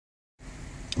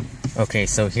Okay,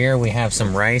 so here we have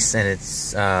some rice, and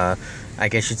it's, I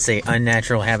guess you'd say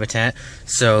unnatural habitat.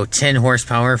 So 10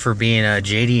 horsepower for being a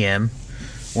JDM.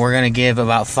 We're going to give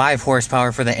about 5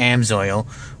 horsepower for the AMSOIL.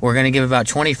 We're going to give about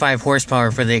 25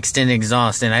 horsepower for the extended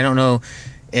exhaust. And I don't know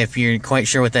if you're quite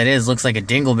sure what that is. Looks like a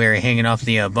dingleberry hanging off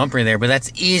the bumper there, but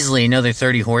that's easily another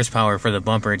 30 horsepower for the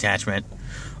bumper attachment.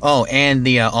 Oh, and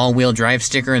the all-wheel drive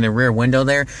sticker in the rear window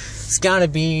there. It's got to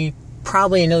be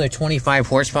probably another 25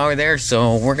 horsepower there.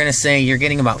 So we're going to say you're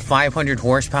getting about 500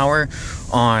 horsepower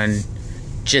on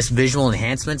just visual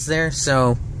enhancements there.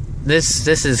 So this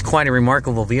is quite a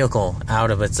remarkable vehicle out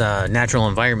of its natural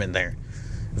environment there.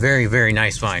 Very, very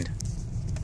nice find.